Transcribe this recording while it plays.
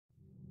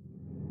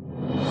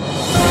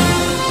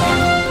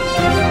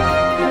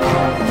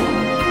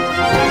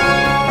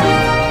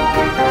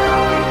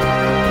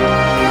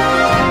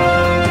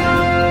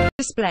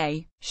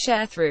display,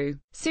 share through.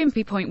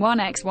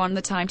 Soompi.1x1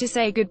 The time to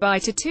say goodbye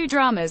to two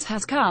dramas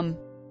has come.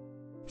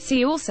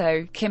 See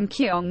also, Kim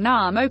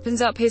Kyung-nam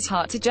opens up his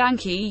heart to Jang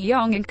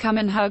Ki-yong in Come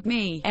and Hug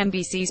Me,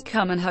 MBC's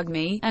Come and Hug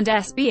Me, and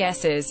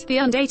SBS's The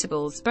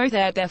Undateables both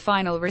aired their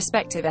final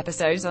respective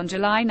episodes on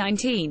July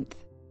 19.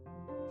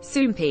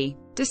 Soompi.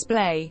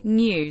 Display,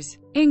 news.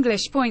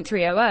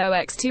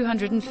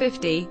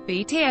 English.300x250,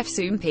 BTF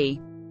Soompi.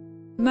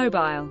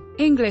 Mobile.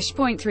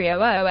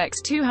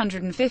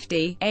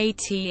 English.300x250,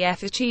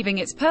 ATF achieving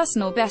its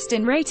personal best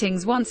in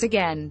ratings once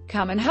again.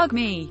 Come and Hug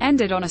Me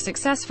ended on a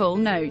successful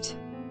note.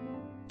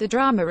 The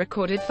drama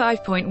recorded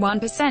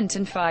 5.1%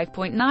 and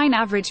 5.9%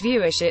 average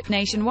viewership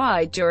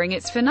nationwide during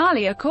its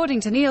finale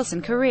according to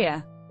Nielsen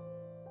Korea.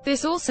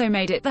 This also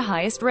made it the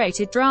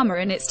highest-rated drama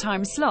in its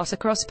time slot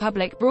across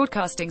public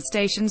broadcasting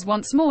stations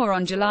once more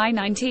on July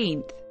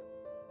 19.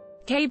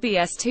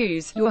 KBS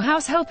 2's Your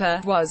House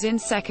Helper was in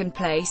second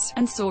place,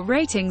 and saw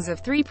ratings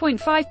of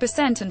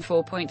 3.5% and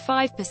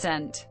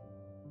 4.5%.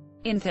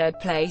 In third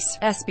place,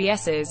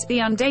 SBS's The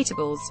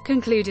Undateables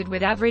concluded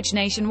with average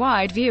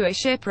nationwide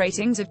viewership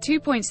ratings of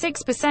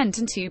 2.6%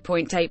 and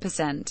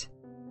 2.8%.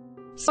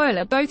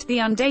 Spoiler: both The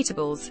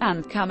Undateables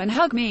and Come and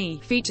Hug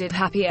Me featured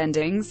happy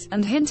endings,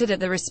 and hinted at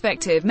the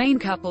respective main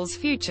couples'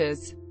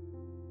 futures.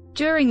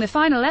 During the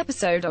final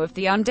episode of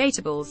The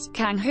Undateables,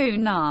 Kang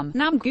Hoon-nam,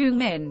 Nam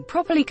Goong-min,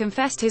 properly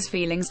confessed his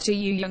feelings to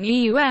Yoo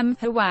Young-eum,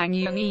 Hwang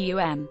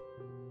Young-eum.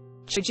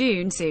 Cho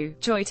Jun-soo,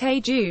 Choi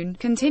Tae-jun,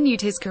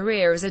 continued his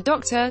career as a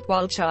doctor,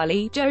 while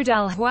Charlie, Jo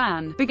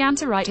Dal-hwan, began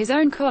to write his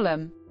own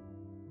column.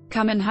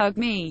 Come and Hug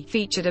Me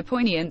featured a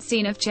poignant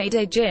scene of Chae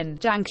Dae-jin,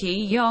 Jang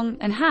Ki-yong,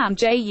 and Han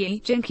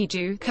Jae-yi, Jin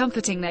Ki-ju,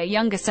 comforting their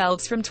younger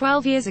selves from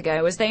 12 years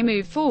ago as they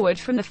move forward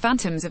from the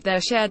phantoms of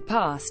their shared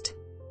past.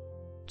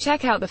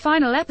 Check out the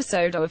final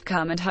episode of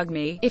Come and Hug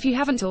Me, if you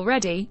haven't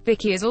already.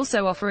 Viki is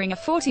also offering a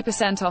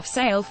 40% off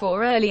sale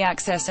for early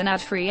access and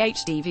ad-free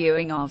HD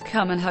viewing of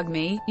Come and Hug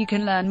Me. You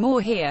can learn more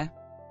here.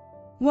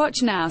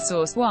 Watch now.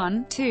 Source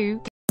 1,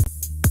 2.